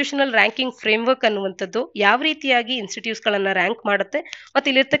ಇನ್ಸ್ಟಿಟ್ಯೂಷನಲ್ ರ್ಯಾಂಕಿಂಗ್ ಫ್ರೇಮ್ವರ್ಕ್ ಅನ್ನುವಂಥದ್ದು ಯಾವ ರೀತಿಯಾಗಿ ಇನ್ಸ್ಟಿಟ್ಯೂಟ್ಸ್ ಗಳನ್ನ ರ್ಯಾಂಕ್ ಮಾಡುತ್ತೆ ಮತ್ತೆ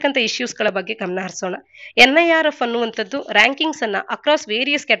ಇಲ್ಲಿರ್ತಕ್ಕಂಥ ಇಶ್ಯೂಸ್ ಗಳ ಬಗ್ಗೆ ಗಮನ ಹರಿಸೋಣ. NIRF ಅನ್ನುವಂಥದ್ದು ರ್ಯಾಂಕಿಂಗ್ಸ್ ಅನ್ನ ಅಕ್ರಾಸ್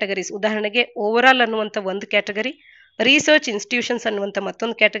ವೇರಿಯಸ್ ಕ್ಯಾಟಗರೀಸ್, ಉದಾಹರಣೆಗೆ ಓವರ್ ಆಲ್ ಅನ್ನುವಂಥ ಒಂದು ಕ್ಯಾಟಗರಿ, ರಿಸರ್ಚ್ ಇನ್ಸ್ಟಿಟ್ಯೂಷನ್ಸ್ ಅನ್ನುವಂಥ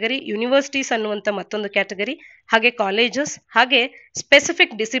ಮತ್ತೊಂದು ಕ್ಯಾಟಗರಿ, ಯೂನಿವರ್ಸಿಟೀಸ್ ಅನ್ನುವಂಥ ಮತ್ತೊಂದು ಕ್ಯಾಟಗರಿ, ಹಾಗೆ ಕಾಲೇಜಸ್, ಹಾಗೆ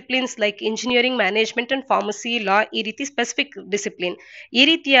specific disciplines like engineering, management and pharmacy, ಲಾ, ಈ ರೀತಿ ಸ್ಪೆಸಿಫಿಕ್ ಡಿಸಿಪ್ಲಿನ್ ಈ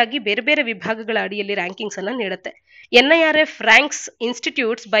ರೀತಿಯಾಗಿ ಬೇರೆ ಬೇರೆ ವಿಭಾಗಗಳ ಅಡಿಯಲ್ಲಿ ರ್ಯಾಂಕಿಂಗ್ಸ್ ಅನ್ನ ನೀಡುತ್ತೆ. NIRF ranks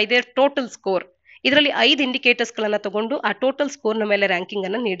institutes by there total score. ಇದರಲ್ಲಿ 5 ಇಂಡಿಕೇಟರ್ಸ್ ಗಳನ್ನ ತಗೊಂಡು ಆ ಟೋಟಲ್ ಸ್ಕೋರ್ ನ ಮೇಲೆ ರ್ಯಾಂಕಿಂಗ್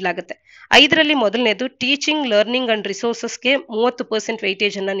ಅನ್ನ ನೀಡಲಾಗುತ್ತೆ. 5ರಲ್ಲಿ ಮೊದಲನೇದು ಟೀಚಿಂಗ್, ಲರ್ನಿಂಗ್ ಅಂಡ್ ರಿಸೋರ್ಸಸ್ಗೆ 30%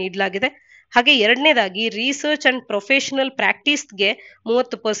 ವೆಯ್ಟೇಜ್ ಅನ್ನ ನೀಡಲಾಗಿದೆ. ಹಾಗೆ ಎರಡನೇದಾಗಿ ರಿಸರ್ಚ್ ಅಂಡ್ ಪ್ರೊಫೆಷನಲ್ ಪ್ರಾಕ್ಟೀಸ್ಗೆ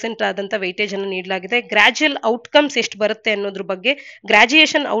 30% ಆದಂತ ವೆಯ್ಟೇಜ್ ಅನ್ನು ನೀಡಲಾಗಿದೆ. ಗ್ರಾಜುಯಲ್ ಔಟ್ಕಮ್ಸ್ ಎಷ್ಟು ಬರುತ್ತೆ ಅನ್ನೋದ್ರ ಬಗ್ಗೆ,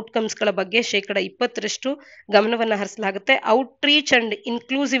 ಗ್ರಾಜುಯೇಷನ್ ಔಟ್ಕಮ್ಸ್ ಗಳ ಬಗ್ಗೆ 20% ಗಮನವನ್ನು ಹರಿಸಲಾಗುತ್ತೆ. ಔಟ್ರೀಚ್ ಅಂಡ್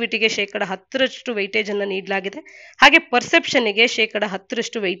ಇನ್ಕ್ಲೂಸಿವಿಟಿಗೆ 10% ವೆಯ್ಟೇಜ್ ಅನ್ನು ನೀಡಲಾಗಿದೆ. ಹಾಗೆ ಪರ್ಸೆಪ್ಷನ್ಗೆ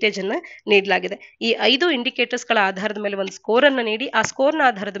 10% ವೆಯ್ಟೇಜ್ ಅನ್ನು ನೀಡಲಾಗಿದೆ. ಈ 5 ಇಂಡಿಕೇಟರ್ಸ್ ಗಳ ಆಧಾರದ ಮೇಲೆ ಒಂದು ಸ್ಕೋರ್ ಅನ್ನು ನೀಡಿ ಆ ಸ್ಕೋರ್ ನ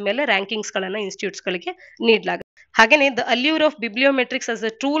ಆಧಾರದ ಮೇಲೆ ರ್ಯಾಂಕಿಂಗ್ಸ್ ಗಳನ್ನ ಇನ್ಸ್ಟಿಟ್ಯೂಟ್ಸ್ ಗಳಿಗೆ ನೀಡಲಾಗುತ್ತೆ. ಹಾಗೇನೆ the ಅಲ್ಯೂರ್ of ಬಿಬ್ಲಿಯೋಮೆಟ್ರಿಕ್ಸ್ as a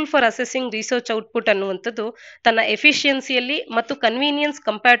tool for accessing research output ಅನ್ನುವಂಥದ್ದು ತನ್ನ ಎಫಿಷಿಯನ್ಸಿಯಲ್ಲಿ ಮತ್ತು convenience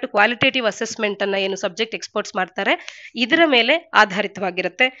compare to qualitative assessment ಅನ್ನ ಏನು ಸಬ್ಜೆಕ್ಟ್ ಎಕ್ಸ್ಪರ್ಟ್ಸ್ ಮಾಡ್ತಾರೆ ಇದರ ಮೇಲೆ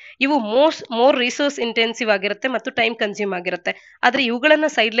ಆಧಾರಿತವಾಗಿರುತ್ತೆ. ಇವು ಮೋರ್ ರಿಸೋರ್ಸ್ ಇಂಟೆನ್ಸಿವ್ ಆಗಿರುತ್ತೆ ಮತ್ತು ಟೈಮ್ ಕನ್ಸ್ಯೂಮ್ ಆಗಿರುತ್ತೆ. ಆದ್ರೆ ಇವುಗಳನ್ನ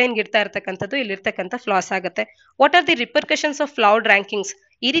ಸೈಡ್ ಲೈನ್ ಇಡ್ತಾ ಇರ್ತಕ್ಕಂಥದ್ದು ಇಲ್ಲಿರ್ತಕ್ಕಂಥ ಫ್ಲಾಸ್ ಆಗುತ್ತೆ. What are the repercussions of flawed rankings?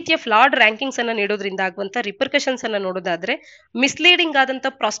 ಈ ರೀತಿಯ ಫ್ಲಾಡ್ ರ್ಯಾಂಕಿಂಗ್ಸ್ ಅನ್ನ ನೀಡೋದ್ರಿಂದ ಆಗುವಂತ ರಿಪರ್ಕಷನ್ಸ್ ಅನ್ನ ನೋಡೋದಾದ್ರೆ ಮಿಸ್ಲೀಡಿಂಗ್ ಆದಂತ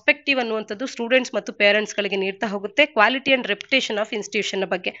ಪ್ರಾಸ್ಪೆಕ್ಟಿವ್ ಅನ್ನುವಂಥದ್ದು ಸ್ಟೂಡೆಂಟ್ಸ್ ಮತ್ತು ಪೇರೆಂಟ್ಸ್ ಗಳಿಗೆ ನೀಡ್ತಾ ಹೋಗುತ್ತೆ quality and reputation of institution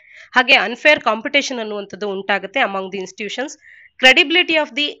ಬಗ್ಗೆ. ಹಾಗೆ ಅನ್ಫೇರ್ ಕಾಂಪಿಟೇಷನ್ ಅನ್ನುವಂಥದ್ದು ಉಂಟಾಗುತ್ತೆ among the institutions. Credibility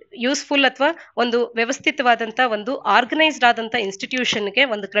of the useful ಅಥವಾ ಒಂದು ವ್ಯವಸ್ಥಿತವಾದಂತ ಒಂದು ಆರ್ಗನೈಸ್ಡ್ ಆದಂತ ಇನ್ಸ್ಟಿಟ್ಯೂಷನ್ಗೆ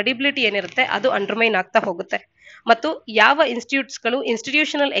ಒಂದು ಕ್ರೆಡಿಬಿಲಿಟಿ ಏನಿರುತ್ತೆ ಅದು ಅಂಡರ್ಮೈನ್ ಆಗ್ತಾ ಹೋಗುತ್ತೆ. ಮತ್ತು ಯಾವ ಇನ್ಸ್ಟಿಟ್ಯೂಟ್ಸ್ಗಳು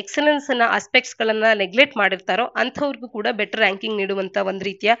ಇನ್ಸ್ಟಿಟ್ಯೂಷನಲ್ ಎಕ್ಸಲೆನ್ಸ್ ಅನ್ನ ಆಸ್ಪೆಕ್ಟ್ಸ್ ಗಳನ್ನ ನೆಗ್ಲೆಕ್ಟ್ ಮಾಡಿರ್ತಾರೋ ಅಂಥವ್ರಿಗೂ ಕೂಡ ಬೆಟರ್ ರ್ಯಾಂಕಿಂಗ್ ನೀಡುವಂತ ಒಂದು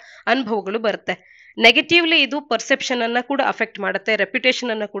ರೀತಿಯ ಅನುಭವಗಳು ಬರುತ್ತೆ. ನೆಗೆಟಿವ್ಲಿ ಇದು ಪರ್ಸೆಪ್ಷನ್ ಅನ್ನ ಕೂಡ ಅಫೆಕ್ಟ್ ಮಾಡುತ್ತೆ,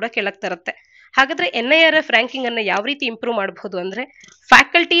 ರೆಪ್ಯುಟೇಷನ್ ಅನ್ನ ಕೂಡ ಕೆಳಗೆ ತರುತ್ತೆ. ಹಾಗಾದ್ರೆ NIRF ರ್ಯಾಂಕಿಂಗ್ ಅನ್ನ ಯಾವ ರೀತಿ ಇಂಪ್ರೂವ್ ಮಾಡಬಹುದು ಅಂದ್ರೆ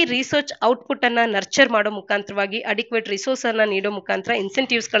ಫ್ಯಾಕಲ್ಟಿ ರಿಸರ್ಚ್ ಔಟ್ಪುಟ್ ಅನ್ನ ನರ್ಚರ್ ಮಾಡೋ ಮುಖಾಂತರವಾಗಿ, ಅಡಿಕ್ವೇಟ್ ರಿಸೋರ್ಸ್ ಅನ್ನ ನೀಡೋ ಮುಖಾಂತರ,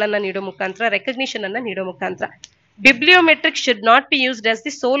 ಇನ್ಸೆಂಟಿವ್ಸ್ ಗಳನ್ನ ನೀಡೋ ಮುಖಾಂತರ, ರೆಕಗ್ನಿಷನ್ ಅನ್ನ ನೀಡೋ ಮುಖಾಂತರ. ಬಿಬ್ಲಿಯೋಮೆಟ್ರಿಕ್ಸ್ should not be used as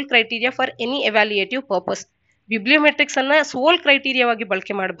the soul criteria for any ಎವ್ಯಾಲ್ಯೂಯೇಟಿವ್ purpose. ಬಿಬ್ಲಿಯೋಮೆಟ್ರಿಕ್ಸ್ ಅನ್ನ ಸೋಲ್ ಕ್ರೈಟೀರಿಯಾವಾಗಿ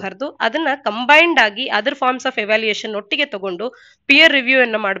ಬಳಕೆ ಮಾಡಬಾರ್ದು. ಅದನ್ನ ಕಂಬೈನ್ಡ್ ಆಗಿ ಅದರ್ ಫಾರ್ಮ್ಸ್ ಆಫ್ ಎವ್ಯಾಲ್ಯೂಯೇಷನ್ ಒಟ್ಟಿಗೆ ತಗೊಂಡು ಪಿಯರ್ ರಿವ್ಯೂ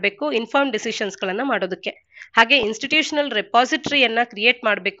ಅನ್ನ ಮಾಡಬೇಕು ಇನ್ಫಾರ್ಮ್ ಡಿಸಿಷನ್ಸ್ ಗಳನ್ನ ಮಾಡೋದಕ್ಕೆ. ಹಾಗೆ ಇನ್ಸ್ಟಿಟ್ಯೂಷನಲ್ ರೆಪಾಸಿಟರಿಯನ್ನ ಕ್ರಿಯೇಟ್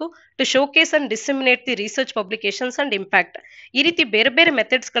ಮಾಡಬೇಕು to showcase and ಡಿಸೆಮಿನೇಟ್ the research publications and impact. ಈ ರೀತಿ ಬೇರೆ ಬೇರೆ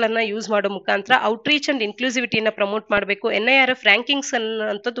ಮೆಥಡ್ಸ್ ಗಳನ್ನ ಯೂಸ್ ಮಾಡೋ ಮುಖಾಂತರ ಔಟ್ರೀಚ್ ಅಂಡ್ ಇನ್ಕ್ಲೂಸಿವಿಟಿಯನ್ನ ಪ್ರಮೋಟ್ ಮಾಡಬೇಕು. NIRF ರ್ಯಾಂಕಿಂಗ್ಸ್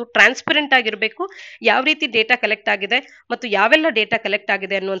ಅನ್ನುವಂಥದ್ದು ಟ್ರಾನ್ಸ್ಪರೆಂಟ್ ಆಗಿರಬೇಕು. ಯಾವ ರೀತಿ ಡೇಟಾ ಕಲೆಕ್ಟ್ ಆಗಿದೆ ಮತ್ತು ಯಾವೆಲ್ಲ ಡೇಟಾ ಕಲೆಕ್ಟ್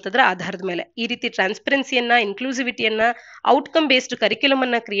ಆಗಿದೆ ಅನ್ನುವಂಥದ್ರ ಆಧಾರದ ಮೇಲೆ ಈ ರೀತಿ ಟ್ರಾನ್ಸ್ಪರೆನ್ಸಿಯನ್ನ, ಇನ್ಕ್ಲೂಸಿವಿಟಿಯನ್ನ, ಔಟ್ಕಮ್ ಬೇಸ್ಡ್ ಕರಿಕ್ಯುಲಮ್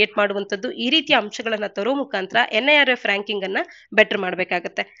ಅನ್ನ ಕ್ರಿಯೇಟ್ ಮಾಡುವಂಥದ್ದು, ಈ ರೀತಿಯ ಅಂಶಗಳನ್ನ ತರೋ ಮುಖಾಂತರ NIRF ರ್ಯಾಂಕಿಂಗ್ ಅನ್ನ ಬೆಟರ್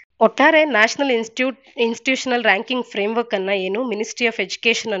ಮಾಡಬೇಕಾಗುತ್ತೆ. ಒಟ್ಟಾರೆ ನ್ಯಾಷನಲ್ ಇನ್ಸ್ಟಿಟ್ಯೂಷನಲ್ ರ್ಯಾಂಕಿಂಗ್ ಫ್ರೇಮ್ವರ್ಕ್ ಅನ್ನ ಏನು ಮಿನಿಸ್ಟ್ರಿ ಆಫ್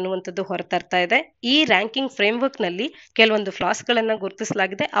ಎಜುಕೇಶನ್ ಅನ್ನುವಂಥದ್ದು ಹೊರತರ್ತಾ ಇದೆ. ಈ ರ್ಯಾಂಕಿಂಗ್ ಫ್ರೇಮ್ವರ್ಕ್ ನಲ್ಲಿ ಕೆಲವೊಂದು ಫ್ಲಾಸ್ ಗಳನ್ನ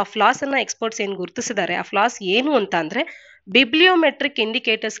ಗುರುತಿಸಲಾಗಿದೆ. ಆ ಫ್ಲಾಸ್ ಅನ್ನ ಎಕ್ಸ್ಪರ್ಟ್ಸ್ ಏನ್ ಗುರುತಿಸಿದ್ದಾರೆ, ಆ ಫ್ಲಾಸ್ ಏನು ಅಂತ ಅಂದ್ರೆ ಬಿಬ್ಲಿಯೋಮೆಟ್ರಿಕ್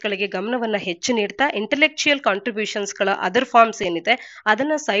ಇಂಡಿಕೇಟರ್ಸ್ ಗಳಿಗೆ ಗಮನವನ್ನ ಹೆಚ್ಚು ನೀಡ್ತಾ ಇಂಟೆಲೆಕ್ಚುಯಲ್ ಕಾಂಟ್ರಿಬ್ಯೂಷನ್ಸ್ ಗಳ ಅದರ್ ಫಾರ್ಮ್ಸ್ ಏನಿದೆ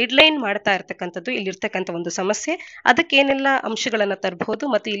ಅದನ್ನ ಸೈಡ್ ಲೈನ್ ಮಾಡ್ತಾ ಇರ್ತಕ್ಕಂಥದ್ದು ಇಲ್ಲಿರ್ತಕ್ಕಂಥ ಒಂದು ಸಮಸ್ಯೆ. ಅದಕ್ಕೆ ಏನೆಲ್ಲ ಅಂಶಗಳನ್ನ ತರಬಹುದು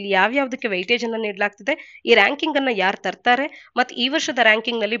ಮತ್ತು ಇಲ್ಲಿ ಯಾವ್ಯಾವ್ದಕ್ಕೆ ವೈಟೇಜ್ ಅನ್ನ ನೀಡಲಾಗ್ತಿದೆ, ಈ ರ್ಯಾಂಕಿಂಗ್ ಅನ್ನ ಯಾರು ತರ್ತಾರೆ ಮತ್ತು ಈ ವರ್ಷದ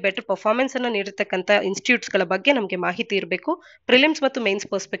ರ್ಯಾಂಕಿಂಗ್ ನಲ್ಲಿ ಬೆಟರ್ ಪರ್ಫಾರ್ಮೆನ್ಸ್ ಅನ್ನ ನೀಡಿರ್ತಕ್ಕಂಥ ಇನ್ಸ್ಟಿಟ್ಯೂಟ್ಸ್ ಗಳ ಬಗ್ಗೆ ನಮಗೆ ಮಾಹಿತಿ ಇರಬೇಕು. ಪ್ರಿಲಿಮ್ಸ್ ಮತ್ತು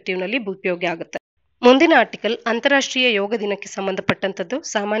ಮೇನ್ಸ್ ಪರ್ಸ್ಪೆಕ್ಟಿವ್ ನಲ್ಲಿ ಉಪಯೋಗ ಆಗುತ್ತೆ. ಮುಂದಿನ ಆರ್ಟಿಕಲ್ ಅಂತಾರಾಷ್ಟ್ರೀಯ ಯೋಗ ದಿನಕ್ಕೆ ಸಂಬಂಧಪಟ್ಟಂತದ್ದು.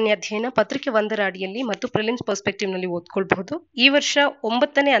 ಸಾಮಾನ್ಯ ಅಧ್ಯಯನ ಪತ್ರಿಕೆ 1ರ ಅಡಿಯಲ್ಲಿ ಮತ್ತು ಪ್ರಿಲಿಮ್ಸ್ ಪರ್ಸ್ಪೆಕ್ಟಿವ್ ನಲ್ಲಿ ಓದ್ಕೊಳ್ಬಹುದು. ಈ ವರ್ಷ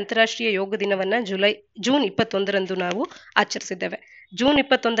 9ನೇ ಅಂತಾರಾಷ್ಟ್ರೀಯ ಯೋಗ ದಿನವನ್ನ ಜೂನ್ 21ರಂದು ನಾವು ಆಚರಿಸಿದ್ದೇವೆ. ಜೂನ್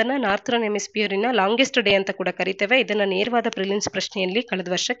 21ನ್ನ ನಾರ್ಥರ್ನ್ ಹೆಮಿಸ್ಫಿಯರಿನ ಲಾಂಗೆಸ್ಟ್ ಡೇ ಅಂತ ಕೂಡ ಕರಿತೇವೆ. ಇದನ್ನ ನೇರವಾದ ಪ್ರಿಲಿಮ್ಸ್ ಪ್ರಶ್ನೆಯಲ್ಲಿ ಕಳೆದ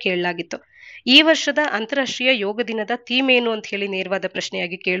ವರ್ಷ ಕೇಳಲಾಗಿತ್ತು. ಈ ವರ್ಷದ ಅಂತಾರಾಷ್ಟ್ರೀಯ ಯೋಗ ದಿನದ ಥೀಮ್ ಏನು ಅಂತ ಹೇಳಿ ನೇರವಾದ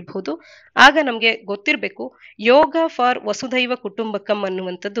ಪ್ರಶ್ನೆಯಾಗಿ ಕೇಳಬಹುದು. ಆಗ ನಮ್ಗೆ ಗೊತ್ತಿರಬೇಕು, ಯೋಗ ಫಾರ್ ವಸುಧೈವ ಕುಟುಂಬಕಂ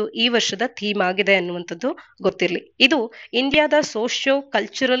ಅನ್ನುವಂಥದ್ದು ಈ ವರ್ಷದ ಥೀಮ್ ಆಗಿದೆ ಅನ್ನುವಂಥದ್ದು ಗೊತ್ತಿರಲಿ. ಇದು ಇಂಡಿಯಾದ ಸೋಶಿಯೋ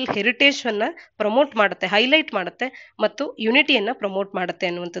ಕಲ್ಚರಲ್ ಹೆರಿಟೇಜ್ ಅನ್ನ ಪ್ರಮೋಟ್ ಮಾಡುತ್ತೆ, ಹೈಲೈಟ್ ಮಾಡುತ್ತೆ ಮತ್ತು ಯುನಿಟಿಯನ್ನ ಪ್ರಮೋಟ್ ಮಾಡುತ್ತೆ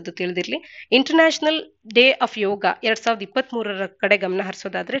ಅನ್ನುವಂಥದ್ದು ತಿಳಿದಿರಲಿ. ಇಂಟರ್ನ್ಯಾಷನಲ್ ಡೇ ಆಫ್ ಯೋಗ 2023ರ ಕಡೆ ಗಮನ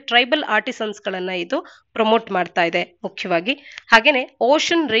ಹರಿಸೋದಾದ್ರೆ ಟ್ರೈಬಲ್ ಆರ್ಟಿಸನ್ಸ್ ಗಳನ್ನ ಇದು ಪ್ರಮೋಟ್ ಮಾಡ್ತಾ ಇದೆ ಮುಖ್ಯವಾಗಿ. ಹಾಗೇನೆ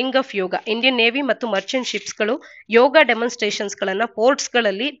ocean ring of yoga, Indian navy ಮತ್ತು ಮರ್ಚೆಂಟ್ ಶಿಪ್ಸ್ ಗಳು ಯೋಗ ಡೆಮಾನ್ಸ್ಟ್ರೇಷನ್ಸ್ ಗಳನ್ನ ಪೋರ್ಟ್ಸ್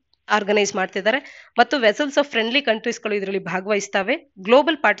ಗಳಲ್ಲಿ ಆರ್ಗನೈಸ್ ಮಾಡ್ತಿದ್ದಾರೆ ಮತ್ತು ವೆಸಲ್ಸ್ ಆಫ್ ಫ್ರೆಂಡ್ಲಿ ಕಂಟ್ರೀಸ್ ಗಳು ಇದರಲ್ಲಿ ಭಾಗವಹಿಸ್ತವೆ.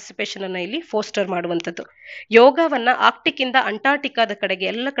 ಗ್ಲೋಬಲ್ ಪಾರ್ಟಿಸಿಪೇಷನ್ ಅನ್ನ ಇಲ್ಲಿ ಫೋಸ್ಟರ್ ಮಾಡುವಂಥದ್ದು. ಯೋಗವನ್ನ ಆರ್ಕ್ಟಿಕ್ ಇಂದ ಅಂಟಾರ್ಟಿಕಾದ ಕಡೆಗೆ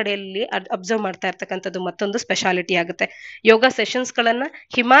ಎಲ್ಲ ಕಡೆಯಲ್ಲಿ ಅಬ್ಸರ್ವ್ ಮಾಡ್ತಾ ಇರ್ತಕ್ಕಂಥದ್ದು ಮತ್ತೊಂದು ಸ್ಪೆಷಾಲಿಟಿ ಆಗುತ್ತೆ. ಯೋಗ ಸೆಷನ್ಸ್ ಗಳನ್ನ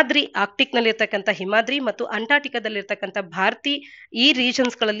ಹಿಮಾದ್ರಿ, ಆರ್ಕ್ಟಿಕ್ ನಲ್ಲಿ ಇರ್ತಕ್ಕಂಥ ಹಿಮಾದ್ರಿ ಮತ್ತು ಅಂಟಾರ್ಟಿಕಾದಲ್ಲಿ ಇರ್ತಕ್ಕಂಥ ಭಾರತಿ, ಈ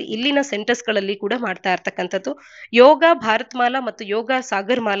ರೀಜನ್ಸ್ ಗಳಲ್ಲಿ ಇಲ್ಲಿನ ಸೆಂಟರ್ಸ್ ಗಳಲ್ಲಿ ಕೂಡ ಮಾಡ್ತಾ ಇರ್ತಕ್ಕಂಥದ್ದು. ಯೋಗ ಭಾರತ್ ಮಾಲಾ ಮತ್ತು ಯೋಗ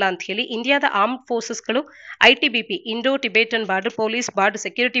ಸಾಗರ್ ಮಾಲಾ ಅಂತ ಹೇಳಿ ಇಂಡಿಯಾದ ಆರ್ಮ್ಡ್ ಫೋರ್ಸಸ್ ಗಳು ITBP, Indo Tibetan border police, border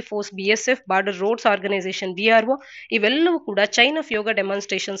security force BSF, border roads organisation BRO, ಇವೆಲ್ಲವೂ ಕೂಡ ಚೈನ್ ಆಫ್ ಯೋಗ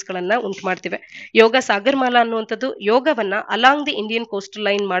ಡೆಮಾನ್ಸ್ಟ್ರೇಷನ್ಸ್ ಗಳನ್ನ ಉಂಟು ಮಾಡ್ತಿವೆ. ಯೋಗ ಸಾಗರ್ ಮಾಲಾ ಅನ್ನುವಂಥದ್ದು ಯೋಗವನ್ನ along the Indian coastal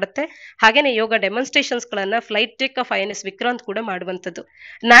line ಮಾಡುತ್ತೆ. ಹಾಗೇನೆ ಯೋಗ ಡೆಮಾನ್ಸ್ಟ್ರೇಷನ್ಸ್ ಗಳನ್ನ flight tech of INS Vikrant ಕೂಡ ಮಾಡುವಂಥದ್ದು.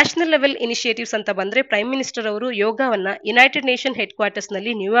 ನ್ಯಾಷನಲ್ ಲೆವೆಲ್ ಇನಿಷಿಯೇಟಿವ್ಸ್ ಅಂತ ಬಂದ್ರೆ ಪ್ರೈಮ್ ಮಿನಿಸ್ಟರ್ ಅವರು ಯೋಗವನ್ನ ಯುನೈಟೆಡ್ ನೇಷನ್ ಹೆಡ್ ಕ್ವಾರ್ಟರ್ಸ್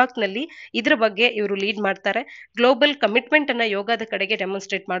ನಲ್ಲಿ ನ್ಯೂಯಾರ್ಕ್ ನಲ್ಲಿ ಇದ್ರ ಬಗ್ಗೆ ಇವರು ಲೀಡ್ ಮಾಡ್ತಾರೆ, ಗ್ಲೋಬಲ್ ಕಮಿಟ್ಮೆಂಟ್ ಅನ್ನ ಯೋಗದ ಕಡೆಗೆ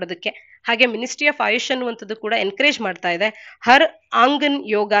ಡೆಮಾನ್ಸ್ಟ್ರೇಟ್ ಮಾಡೋದಕ್ಕೆ. ಹಾಗೆ ಮಿನಿಸ್ಟ್ರಿ ಆಫ್ ಆಯುಷ್ ಅನ್ನುವಂಥದ್ದು ಕೂಡ ಎನ್ಕರೇಜ್ ಮಾಡ್ತಾ ಇದೆ ಹರ್ ಆಂಗನ್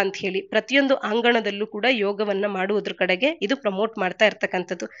ಯೋಗ ಅಂತ ಹೇಳಿ, ಪ್ರತಿಯೊಂದು ಅಂಗಣದಲ್ಲೂ ಕೂಡ ಯೋಗವನ್ನ ಮಾಡುವುದ್ರ ಕಡೆಗೆ ಇದು ಪ್ರಮೋಟ್ ಮಾಡ್ತಾ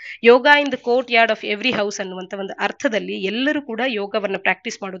ಇರ್ತಕ್ಕಂಥದ್ದು. ಯೋಗ in the court yard of every house ಅನ್ನುವಂತ ಒಂದು ಅರ್ಥದಲ್ಲಿ ಎಲ್ಲರೂ ಕೂಡ ಯೋಗವನ್ನ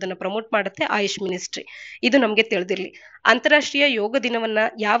ಪ್ರಾಕ್ಟೀಸ್ ಮಾಡುವುದನ್ನ ಪ್ರಮೋಟ್ ಮಾಡುತ್ತೆ ಆಯುಷ್ ಮಿನಿಸ್ಟ್ರಿ. ಇದು ನಮ್ಗೆ ತಿಳಿದಿರ್ಲಿ. ಅಂತಾರಾಷ್ಟ್ರೀಯ ಯೋಗ ದಿನವನ್ನ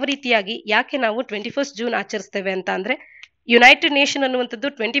ಯಾವ ರೀತಿಯಾಗಿ ಯಾಕೆ ನಾವು 21st ಜೂನ್ ಆಚರಿಸ್ತೇವೆ ಅಂತ ಅಂದ್ರೆ, ಯುನೈಟೆಡ್ ನೇಷನ್ ಅನ್ನುವಂಥದ್ದು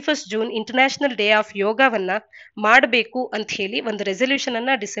 21st June international day of ಯೋಗವನ್ನ ಮಾಡಬೇಕು ಅಂತ ಹೇಳಿ ಒಂದು ರೆಸಲ್ಯೂಷನ್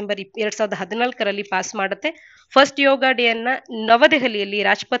ಅನ್ನ ಡಿಸೆಂಬರ್ 2014ರಲ್ಲಿ ಪಾಸ್ ಮಾಡುತ್ತೆ. ಫಸ್ಟ್ ಯೋಗ ಡೇ ಅನ್ನ ನವದೆಹಲಿಯಲ್ಲಿ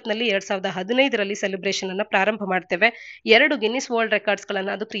ರಾಜ್ಪಥ್ ನಲ್ಲಿ 2015ರಲ್ಲಿ ಸೆಲೆಬ್ರೇಷನ್ ಅನ್ನ ಪ್ರಾರಂಭ ಮಾಡ್ತೇವೆ. 2 ಗಿನ್ನಿಸ್ ವರ್ಲ್ಡ್ ರೆಕಾರ್ಡ್ಸ್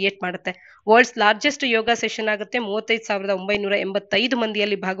ಗಳನ್ನ ಅದು ಕ್ರಿಯೇಟ್ ಮಾಡುತ್ತೆ. ವರ್ಲ್ಡ್ಸ್ ಲಾರ್ಜೆಸ್ಟ್ ಯೋಗ ಸೆಷನ್ ಆಗುತ್ತೆ. 35,985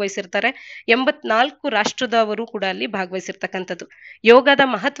 ಮಂದಿಯಲ್ಲಿ ಭಾಗವಹಿಸಿರ್ತಾರೆ. 84 ರಾಷ್ಟ್ರದವರು ಕೂಡ ಅಲ್ಲಿ ಭಾಗವಹಿಸಿರ್ತಕ್ಕಂಥದ್ದು. ಯೋಗದ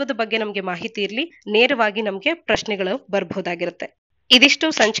ಮಹತ್ವದ ಬಗ್ಗೆ ನಮಗೆ ಮಾಹಿತಿ ಇರಲಿ, ನೇರವಾಗಿ ನಮಗೆ ಪ್ರಶ್ನೆಗಳು ಬರಬಹುದಾಗಿರುತ್ತೆ. ಇದಿಷ್ಟು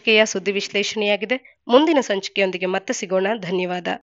ಸಂಚಿಕೆಯ ಸುದ್ದಿ ವಿಶ್ಲೇಷಣೆಯಾಗಿದೆ. ಮುಂದಿನ ಸಂಚಿಕೆಯೊಂದಿಗೆ ಮತ್ತೆ ಸಿಗೋಣ. ಧನ್ಯವಾದ.